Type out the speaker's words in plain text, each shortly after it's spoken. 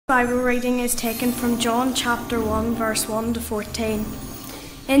Bible reading is taken from John chapter 1 verse 1 to 14.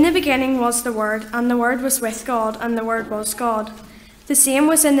 In the beginning was the Word, and the Word was with God, and the Word was God. The same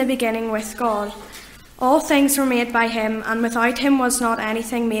was in the beginning with God. All things were made by him, and without him was not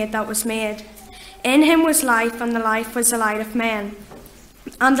anything made that was made. In him was life, and the life was the light of men.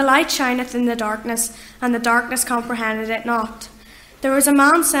 And the light shineth in the darkness, and the darkness comprehended it not. There was a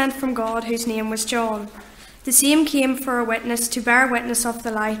man sent from God, whose name was John. The same came for a witness, to bear witness of the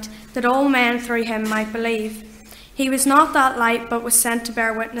light, that all men through him might believe. He was not that light, but was sent to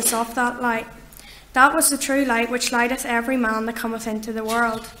bear witness of that light. That was the true light, which lighteth every man that cometh into the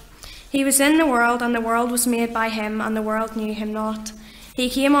world. He was in the world, and the world was made by him, and the world knew him not. He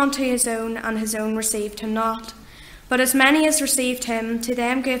came unto his own, and his own received him not. But as many as received him, to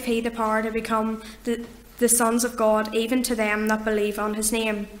them gave he the power to become the sons of God, even to them that believe on his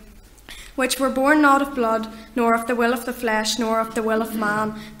name, which were born not of blood, nor of the will of the flesh, nor of the will of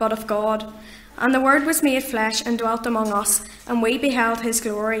man, but of God. And the Word was made flesh, and dwelt among us, and we beheld his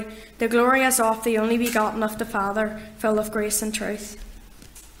glory, the glory as of the only begotten of the Father, full of grace and truth.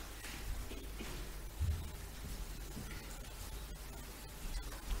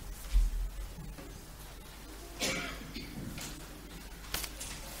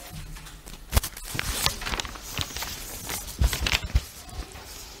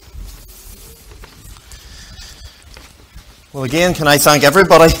 Well, again, can I thank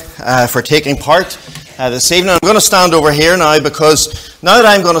everybody for taking part this evening. I'm going to stand over here now, because now that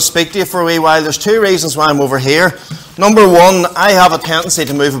I'm going to speak to you for a wee while, there's two reasons why I'm over here. Number one, I have a tendency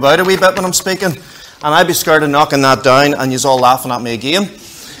to move about a wee bit when I'm speaking, and I'd be scared of knocking that down and you's all laughing at me again.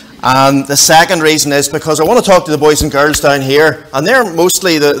 And the second reason is because I want to talk to the boys and girls down here, and they're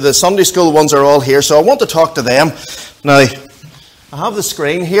mostly the Sunday school ones are all here, so I want to talk to them. Now, I have the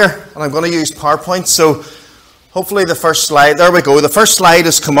screen here, and I'm going to use PowerPoint, so hopefully the first slide, there we go, the first slide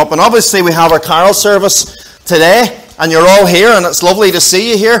has come up, and obviously we have our carol service today, and you're all here, and it's lovely to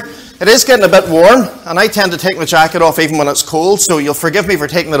see you here. It is getting a bit warm, and I tend to take my jacket off even when it's cold, so you'll forgive me for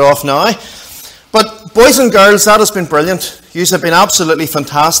taking it off now. But boys and girls, that has been brilliant. You have been absolutely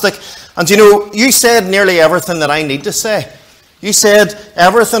fantastic. And you know, you said nearly everything that I need to say. You said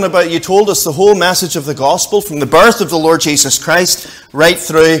everything about, you told us the whole message of the gospel, from the birth of the Lord Jesus Christ right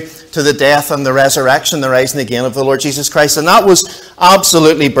through to the death and the resurrection, the rising again of the Lord Jesus Christ. And that was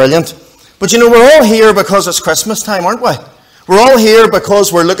absolutely brilliant. But you know, we're all here because it's Christmas time, aren't we? We're all here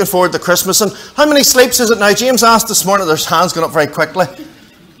because we're looking forward to Christmas. And how many sleeps is it now? James asked this morning, there's hands going up very quickly.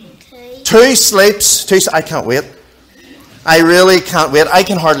 Two sleeps. I can't wait. I really can't wait. I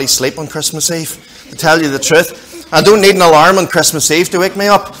can hardly sleep on Christmas Eve, to tell you the truth. I don't need an alarm on Christmas Eve to wake me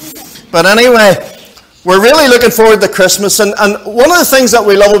up. But anyway, we're really looking forward to Christmas. And one of the things that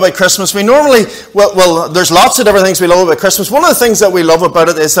we love about Christmas, we normally, well, there's lots of different things we love about Christmas. One of the things that we love about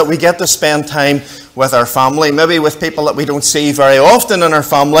it is that we get to spend time with our family, maybe with people that we don't see very often in our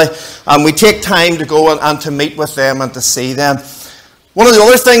family. And we take time to go and to meet with them and to see them. One of the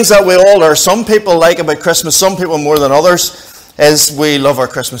other things that we all, or some people like about Christmas, some people more than others, is we love our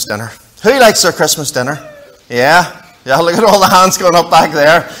Christmas dinner. Who likes their Christmas dinner? Yeah, look at all the hands going up back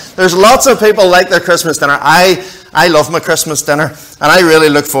there. There's lots of people like their Christmas dinner. I love my Christmas dinner, and I really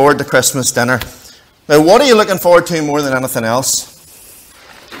look forward to Christmas dinner. Now, what are you looking forward to more than anything else?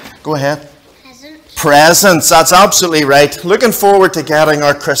 Go ahead. Presents, that's absolutely right. Looking forward to getting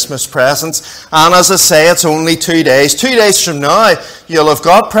our Christmas presents. And as I say, it's only 2 days. 2 days from now, you'll have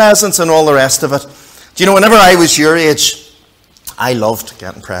got presents and all the rest of it. Do you know, whenever I was your age, I loved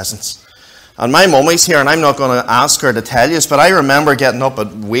getting presents. And my mummy's here, and I'm not going to ask her to tell you, but I remember getting up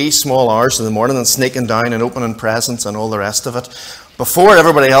at wee small hours in the morning and sneaking down and opening presents and all the rest of it. Before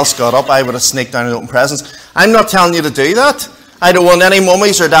everybody else got up, I would have sneaked down and opened presents. I'm not telling you to do that. I don't want any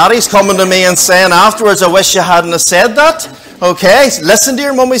mummies or daddies coming to me and saying afterwards, I wish you hadn't have said that. Okay, listen to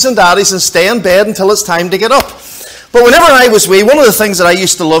your mummies and daddies and stay in bed until it's time to get up. But whenever I was wee, one of the things that I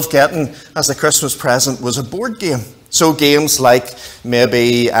used to love getting as a Christmas present was a board game. So games like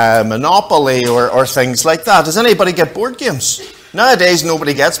maybe Monopoly or things like that. Does anybody get board games? Nowadays,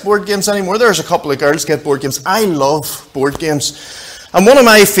 nobody gets board games anymore. There's a couple of girls get board games. I love board games. And one of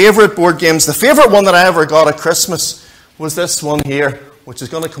my favourite board games, the favourite one that I ever got at Christmas, was this one here, which is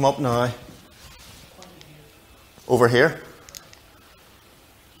going to come up now. Over here.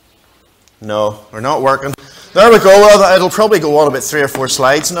 No, we're not working. There we go. Well, it'll probably go on about 3 or 4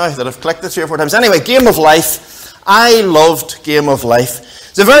 slides now that I've clicked it 3 or 4 times. Anyway, Game of Life. I loved Game of Life.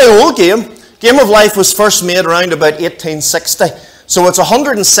 It's a very old game. Game of Life was first made around about 1860. So it's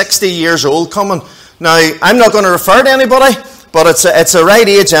 160 years old coming. Now, I'm not going to refer to anybody, but it's a right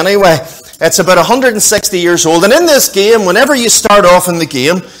age anyway. It's about 160 years old. And in this game, whenever you start off in the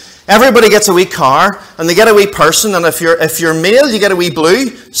game, everybody gets a wee car, and they get a wee person. And if you're male, you get a wee blue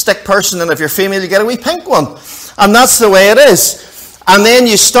stick person. And if you're female, you get a wee pink one. And that's the way it is. And then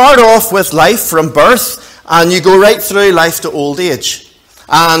you start off with life from birth, and you go right through life to old age.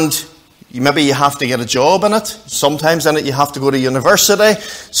 And maybe you have to get a job in it. Sometimes in it you have to go to university.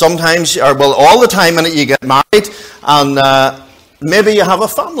 Sometimes, all the time in it you get married. And maybe you have a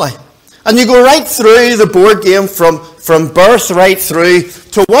family. And you go right through the board game from birth right through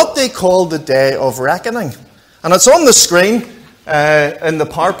to what they call the Day of Reckoning. And it's on the screen in the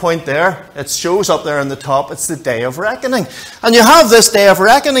PowerPoint there. It shows up there on the top. It's the Day of Reckoning. And you have this Day of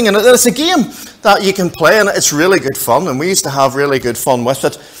Reckoning, and it's a game that you can play, and it's really good fun. And we used to have really good fun with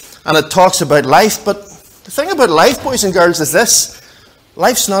it. And it talks about life. But the thing about life, boys and girls, is this.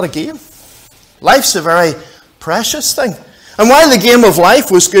 Life's not a game. Life's a very precious thing. And while the game of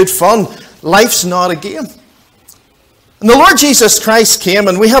life was good fun, life's not a game. And the Lord Jesus Christ came,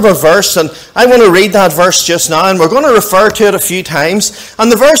 and we have a verse, and I want to read that verse just now, and we're going to refer to it a few times.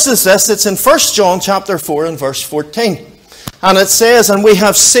 And the verse is this. It's in 1 John chapter 4 and verse 14. And it says, "And we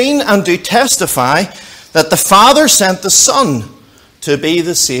have seen and do testify that the Father sent the Son to be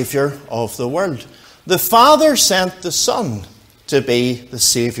the Saviour of the world." The Father sent the Son to be the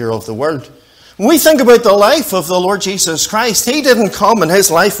Saviour of the world. When we think about the life of the Lord Jesus Christ, He didn't come and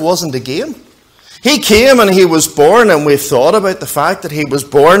His life wasn't a game. He came and He was born, and we've thought about the fact that He was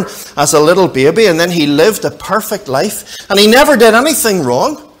born as a little baby, and then He lived a perfect life, and He never did anything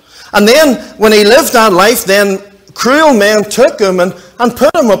wrong. And then when He lived that life, then cruel men took Him and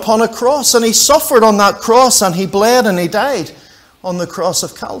put Him upon a cross, and He suffered on that cross, and He bled and He died on the cross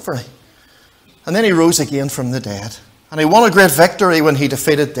of Calvary. And then He rose again from the dead. And He won a great victory when He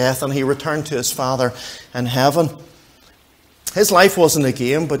defeated death, and He returned to His Father in heaven. His life wasn't a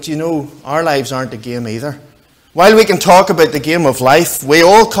game, but our lives aren't a game either. While we can talk about the game of life, we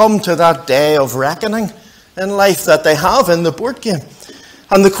all come to that day of reckoning in life that they have in the board game.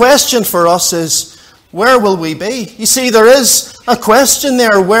 And the question for us is, where will we be? You see, there is a question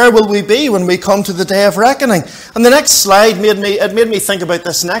there. Where will we be when we come to the day of reckoning? And the next slide made me think about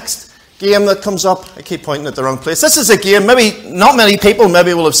this next game that comes up. I keep pointing at the wrong place. This is a game, maybe not many people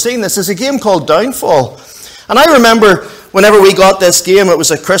maybe will have seen this. It's a game called Downfall. And I remember whenever we got this game, it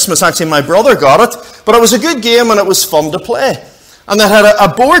was at Christmas. Actually, my brother got it. But it was a good game and it was fun to play. And it had a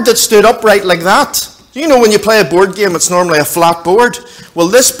board that stood upright like that. When you play a board game, it's normally a flat board. Well,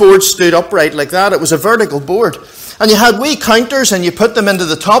 this board stood upright like that. It was a vertical board. And you had wee counters, and you put them into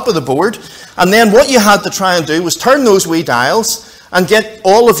the top of the board. And then what you had to try and do was turn those wee dials and get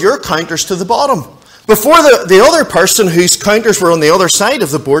all of your counters to the bottom, before the other person whose counters were on the other side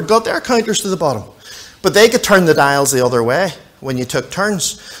of the board got their counters to the bottom. But they could turn the dials the other way when you took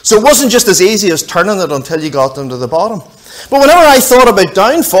turns. So it wasn't just as easy as turning it until you got them to the bottom. But whenever I thought about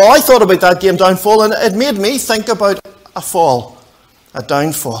Downfall, I thought about that game Downfall, and it made me think about a fall, a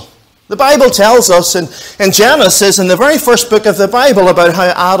downfall. The Bible tells us in Genesis, in the very first book of the Bible, about how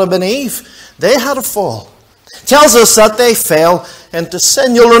Adam and Eve, they had a fall. It tells us that they fell into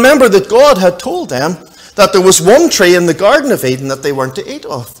sin. You'll remember that God had told them that there was one tree in the Garden of Eden that they weren't to eat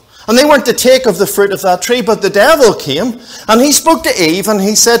of. And they weren't to take of the fruit of that tree. But the devil came and he spoke to Eve, and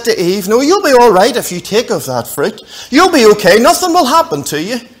he said to Eve, "No, you'll be all right if you take of that fruit. You'll be okay. Nothing will happen to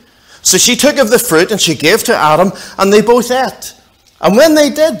you." So she took of the fruit and she gave to Adam, and they both ate. And when they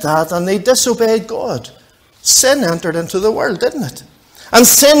did that and they disobeyed God, sin entered into the world, didn't it? And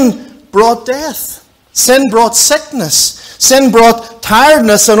sin brought death. Sin brought sickness. Sin brought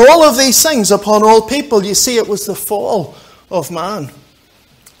tiredness and all of these things upon all people. You see, it was the fall of man.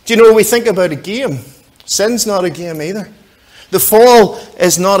 Do you know, we think about a game. Sin's not a game either. The fall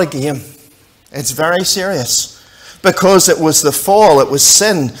is not a game. It's very serious. Because it was the fall, it was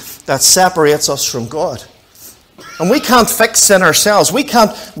sin that separates us from God. And we can't fix sin ourselves. We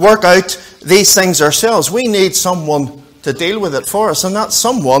can't work out these things ourselves. We need someone to deal with it for us. And that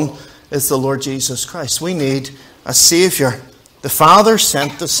someone is the Lord Jesus Christ. We need a Saviour. The Father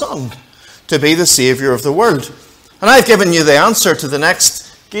sent the Son to be the Saviour of the world. And I've given you the answer to the next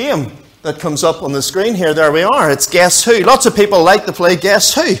game that comes up on the screen here. There we are. It's Guess Who. Lots of people like to play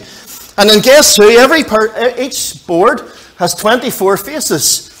Guess Who. And in Guess Who, each board has 24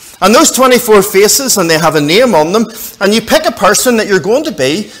 faces. And those 24 faces, and they have a name on them, and you pick a person that you're going to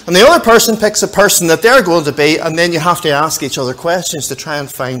be, and the other person picks a person that they're going to be, and then you have to ask each other questions to try and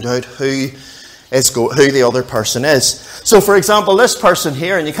find out who the other person is. So, for example, this person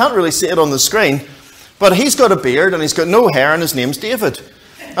here, and you can't really see it on the screen, but he's got a beard, and he's got no hair, and his name's David.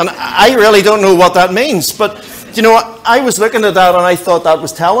 And I really don't know what that means, but Do you know what? I was looking at that and I thought that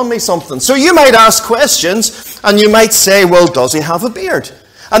was telling me something. So you might ask questions and you might say, well, does he have a beard?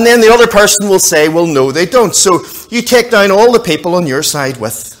 And then the other person will say, well, no, they don't. So you take down all the people on your side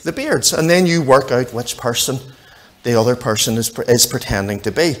with the beards, and then you work out which person the other person is pretending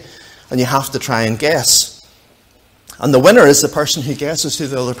to be. And you have to try and guess. And the winner is the person who guesses who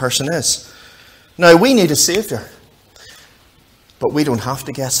the other person is. Now, we need a saviour. But we don't have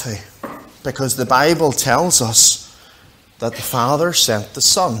to guess who. Because the Bible tells us that the Father sent the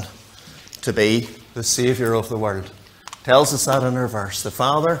Son to be the saviour of the world. It tells us that in our verse. The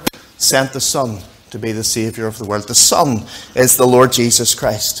Father sent the Son to be the saviour of the world. The Son is the Lord Jesus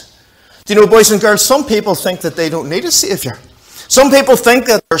Christ. Do you know, boys and girls, some people think that they don't need a saviour. Some people think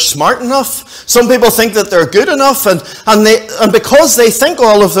that they're smart enough. Some people think that they're good enough. And because they think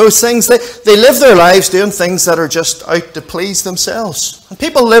all of those things, they live their lives doing things that are just out to please themselves. And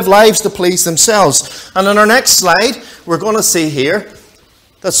people live lives to please themselves. And in our next slide, we're going to see here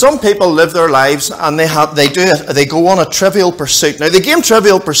that some people live their lives and they go on a trivial pursuit. Now, the game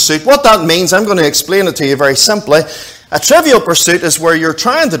Trivial Pursuit, what that means, I'm going to explain it to you very simply. A trivial pursuit is where you're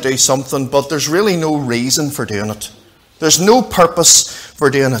trying to do something, but there's really no reason for doing it. There's no purpose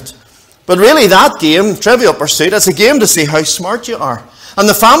for doing it. But really that game, Trivial Pursuit, is a game to see how smart you are. And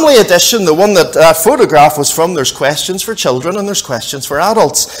the family edition, the one that photograph was from, there's questions for children and there's questions for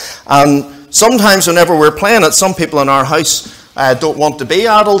adults. And sometimes whenever we're playing it, some people in our house don't want to be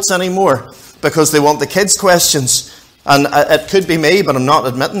adults anymore because they want the kids' questions. And it could be me, but I'm not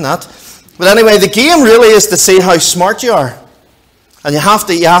admitting that. But anyway, the game really is to see how smart you are. And you have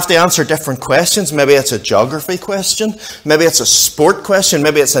to answer different questions. Maybe it's a geography question. Maybe it's a sport question.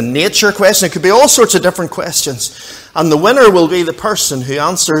 Maybe it's a nature question. It could be all sorts of different questions. And the winner will be the person who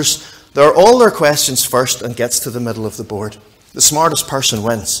answers all their questions first and gets to the middle of the board. The smartest person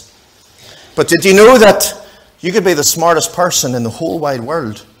wins. But did you know that you could be the smartest person in the whole wide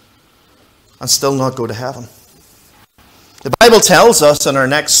world and still not go to heaven? The Bible tells us in our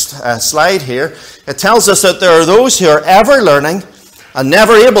next slide here, it tells us that there are those who are ever learning and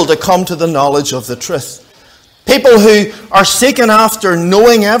never able to come to the knowledge of the truth. People who are seeking after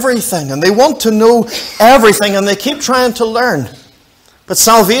knowing everything, and they want to know everything, and they keep trying to learn. But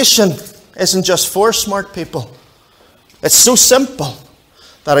salvation isn't just for smart people. It's so simple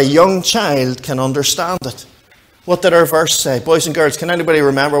that a young child can understand it. What did our verse say? Boys and girls, can anybody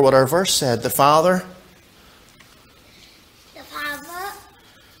remember what our verse said? The Father? The Father?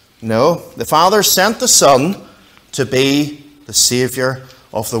 No. The Father sent the Son to be the Saviour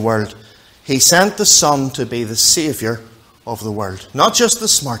of the world. He sent the Son to be the Saviour of the world. Not just the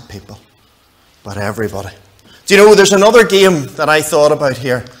smart people, but everybody. Do you know, there's another game that I thought about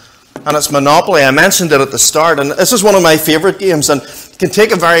here, and it's Monopoly. I mentioned it at the start, and this is one of my favourite games, and it can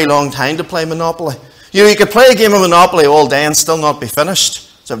take a very long time to play Monopoly. You know, you could play a game of Monopoly all day and still not be finished.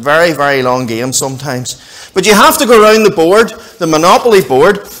 It's a very, very long game sometimes. But you have to go around the board, the Monopoly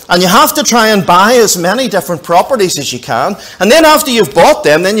board, and you have to try and buy as many different properties as you can. And then after you've bought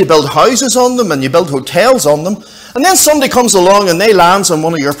them, then you build houses on them and you build hotels on them. And then somebody comes along and they land on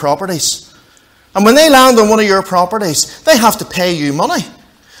one of your properties. And when they land on one of your properties, they have to pay you money.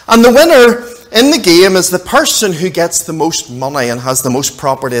 And the winner in the game is the person who gets the most money and has the most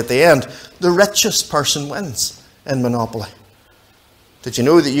property at the end. The richest person wins in Monopoly. Did you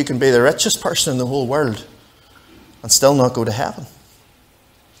know that you can be the richest person in the whole world and still not go to heaven?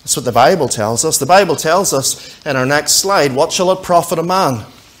 That's what the Bible tells us. The Bible tells us in our next slide, what shall it profit a man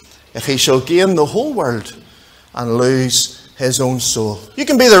if he shall gain the whole world and lose his own soul? You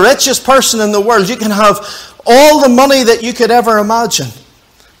can be the richest person in the world. You can have all the money that you could ever imagine,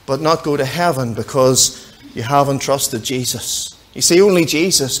 but not go to heaven because you haven't trusted Jesus. You see, only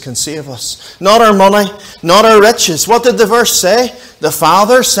Jesus can save us. Not our money, not our riches. What did the verse say? The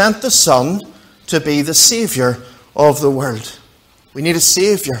Father sent the Son to be the Saviour of the world. We need a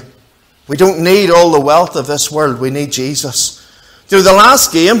Saviour. We don't need all the wealth of this world. We need Jesus. You know, the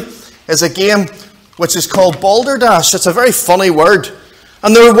last game is a game which is called Balderdash. It's a very funny word.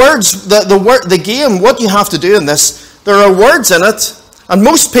 And there are words, the game, what you have to do in this, there are words in it, and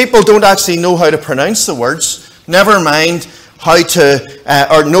most people don't actually know how to pronounce the words. Never mind how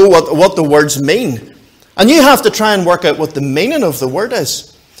to, or know what the words mean. And you have to try and work out what the meaning of the word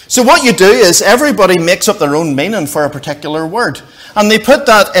is. So what you do is everybody makes up their own meaning for a particular word. And they put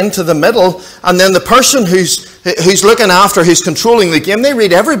that into the middle, and then the person who's looking after, who's controlling the game, they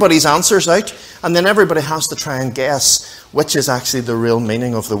read everybody's answers out, and then everybody has to try and guess which is actually the real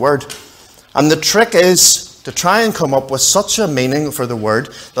meaning of the word. And the trick is to try and come up with such a meaning for the word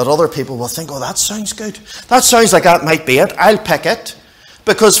that other people will think, oh, that sounds good. That sounds like that might be it. I'll pick it.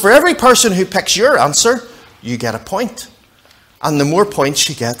 Because for every person who picks your answer, you get a point. And the more points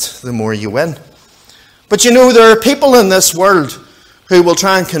you get, the more you win. But you know, there are people in this world who will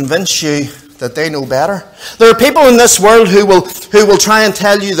try and convince you that they know better. There are people in this world who will try and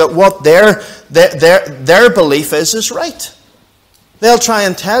tell you that what their belief is right. They'll try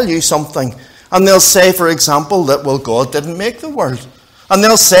and tell you something, and they'll say, for example, that, well, God didn't make the world. And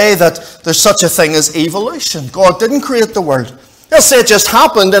they'll say that there's such a thing as evolution. God didn't create the world. They'll say it just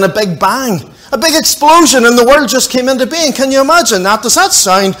happened in a big bang, a big explosion, and the world just came into being. Can you imagine that? Does that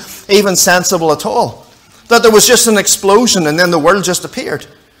sound even sensible at all? That there was just an explosion and then the world just appeared?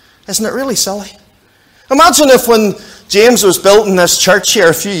 Isn't it really silly? Imagine if when James was building this church here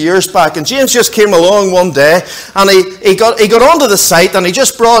a few years back, and James just came along one day, and he got onto the site, and he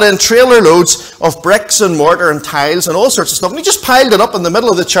just brought in trailer loads of bricks and mortar and tiles and all sorts of stuff, and he just piled it up in the middle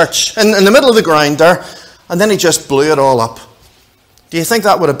of the church, in the middle of the ground there, and then he just blew it all up. Do you think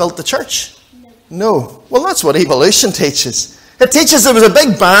that would have built the church? No. Well, that's what evolution teaches. It teaches there was a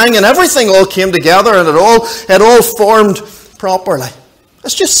big bang, and everything all came together, and it all formed properly.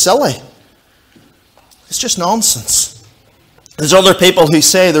 It's just silly. It's just nonsense. There's other people who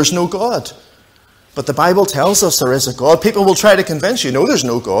say there's no God. But the Bible tells us there is a God. People will try to convince you, no, there's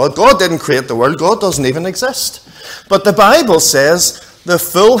no God. God didn't create the world. God doesn't even exist. But the Bible says, the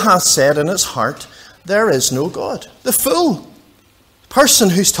fool hath said in his heart, there is no God. The fool. Person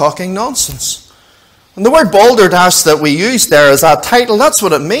who's talking nonsense. And the word balderdash that we use there as that title, that's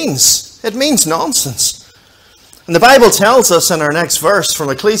what it means. It means nonsense. And the Bible tells us in our next verse from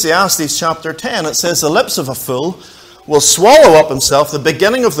Ecclesiastes chapter 10, it says, the lips of a fool will swallow up himself. The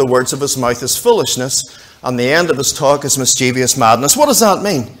beginning of the words of his mouth is foolishness, and the end of his talk is mischievous madness. What does that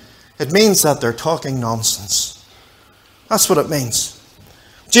mean? It means that they're talking nonsense. That's what it means.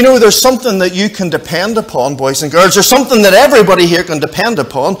 Do you know there's something that you can depend upon, boys and girls? There's something that everybody here can depend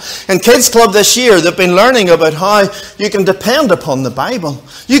upon. In Kids Club this year, they've been learning about how you can depend upon the Bible.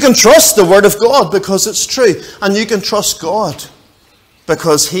 You can trust the Word of God because it's true. And you can trust God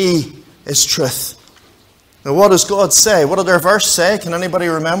because He is truth. Now, what does God say? What did our verse say? Can anybody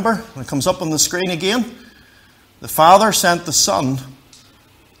remember? It comes up on the screen again. The Father sent the Son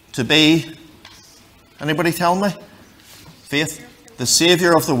to be, anybody tell me? Faith. The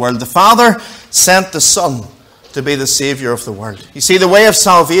Saviour of the world. The Father sent the Son to be the Saviour of the world. You see, the way of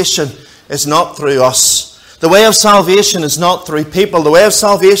salvation is not through us. The way of salvation is not through people. The way of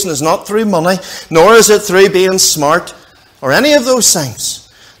salvation is not through money, nor is it through being smart or any of those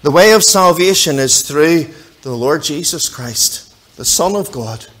things. The way of salvation is through the Lord Jesus Christ, the Son of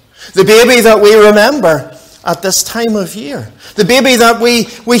God. The baby that we remember at this time of year. The baby that we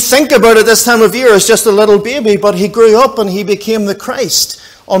think about at this time of year is just a little baby, but he grew up and he became the Christ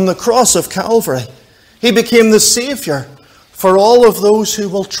on the cross of Calvary. He became the Saviour for all of those who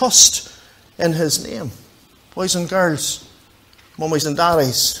will trust in His name. Boys and girls, mummies and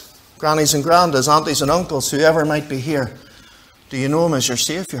daddies, grannies and grandads, aunties and uncles, whoever might be here, do you know Him as your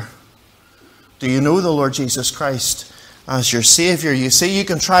Saviour? Do you know the Lord Jesus Christ as your Saviour? You see, you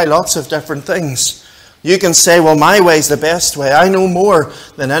can try lots of different things. You can say, well, my way's the best way. I know more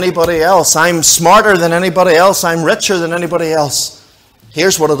than anybody else. I'm smarter than anybody else. I'm richer than anybody else.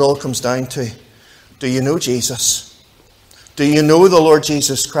 Here's what it all comes down to. Do you know Jesus? Do you know the Lord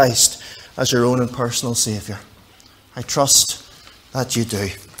Jesus Christ as your own and personal Saviour? I trust that you do.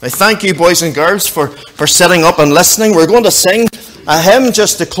 I thank you, boys and girls, for sitting up and listening. We're going to sing a hymn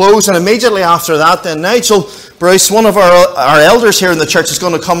just to close, and immediately after that, then Nigel Bruce, one of our elders here in the church, is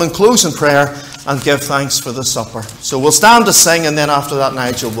going to come and close in prayer and give thanks for the supper. So we'll stand to sing, and then after that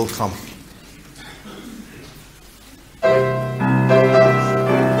Nigel will come.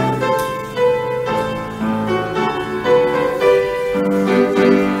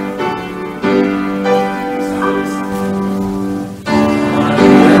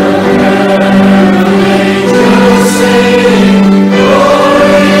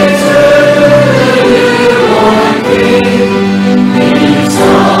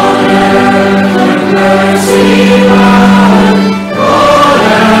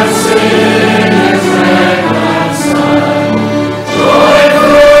 See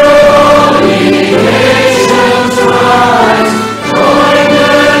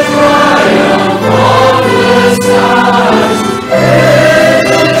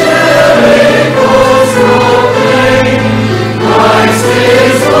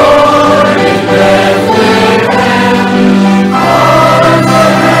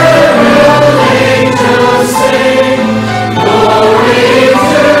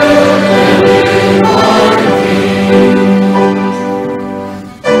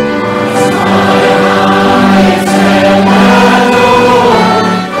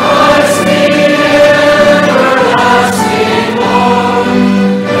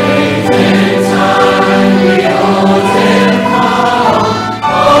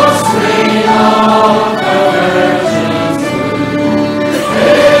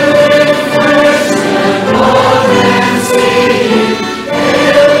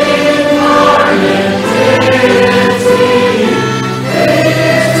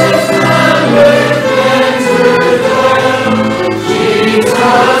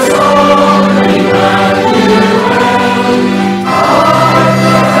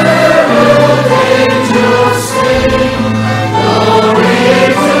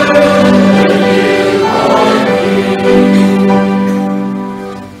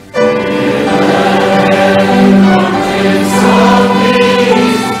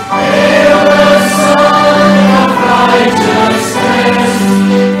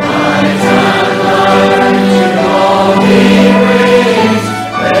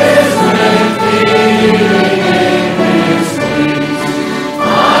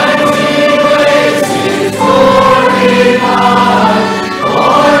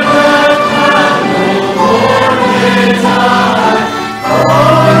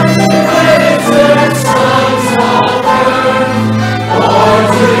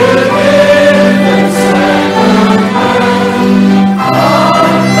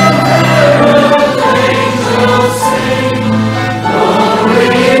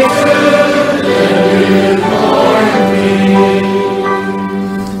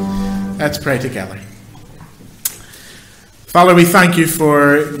pray together. Father, we thank you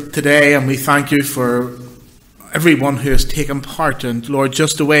for today, and we thank you for everyone who has taken part, and Lord,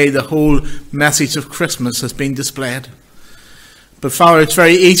 just the way the whole message of Christmas has been displayed. But Father, it's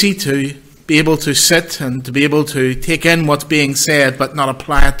very easy to be able to sit and to be able to take in what's being said but not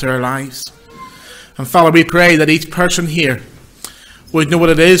apply it to our lives. And Father, we pray that each person here would know what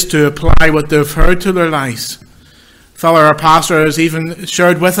it is to apply what they've heard to their lives. Father, our pastor has even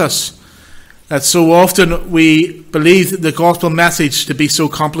shared with us that so often we believe the gospel message to be so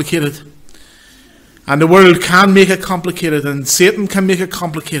complicated. And the world can make it complicated, and Satan can make it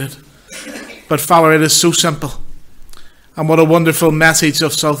complicated. But Father, it is so simple. And what a wonderful message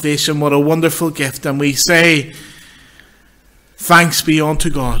of salvation, what a wonderful gift. And we say, thanks be unto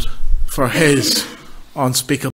God for his unspeakable